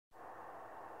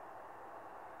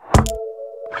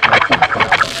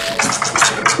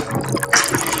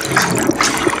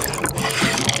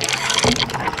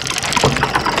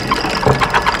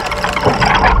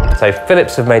So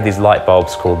Philips have made these light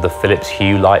bulbs called the Philips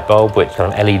Hue light bulb, which are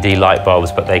LED light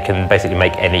bulbs, but they can basically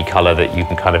make any color that you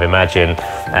can kind of imagine.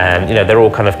 And you know, they're all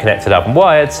kind of connected up and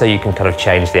wired, so you can kind of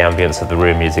change the ambience of the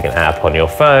room using an app on your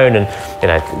phone. And you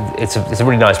know, it's a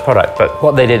really nice product. But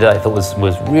what they did, I thought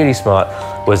was really smart,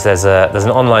 was there's an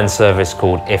online service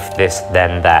called If This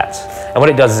Then That. And what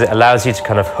it does is it allows you to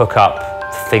kind of hook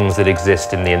up things that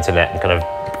exist in the internet and kind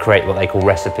of create what they call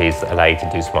recipes that allow you to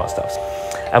do smart stuff.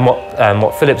 And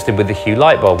what Philips did with the Hue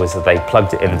light bulb was that they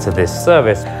plugged it into this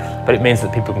service, but it means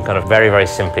that people can kind of very, very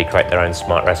simply create their own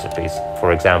smart recipes.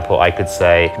 For example, I could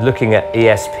say, looking at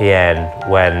ESPN,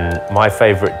 when my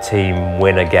favorite team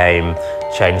win a game,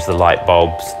 change the light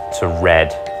bulbs to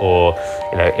red. Or,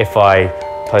 you know, if I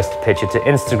post a picture to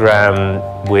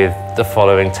Instagram with the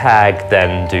following tag,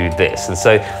 then do this. And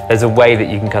so there's a way that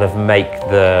you can kind of make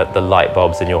the light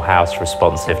bulbs in your house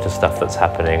responsive to stuff that's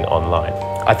happening online.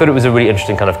 I thought it was a really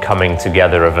interesting kind of coming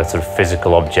together of a sort of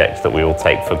physical object that we all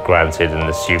take for granted and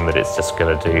assume that it's just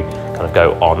going to kind of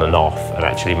go on and off, and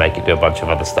actually make it do a bunch of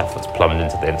other stuff that's plumbed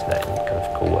into the internet in kind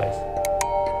of cool ways.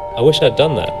 I wish I'd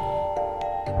done that.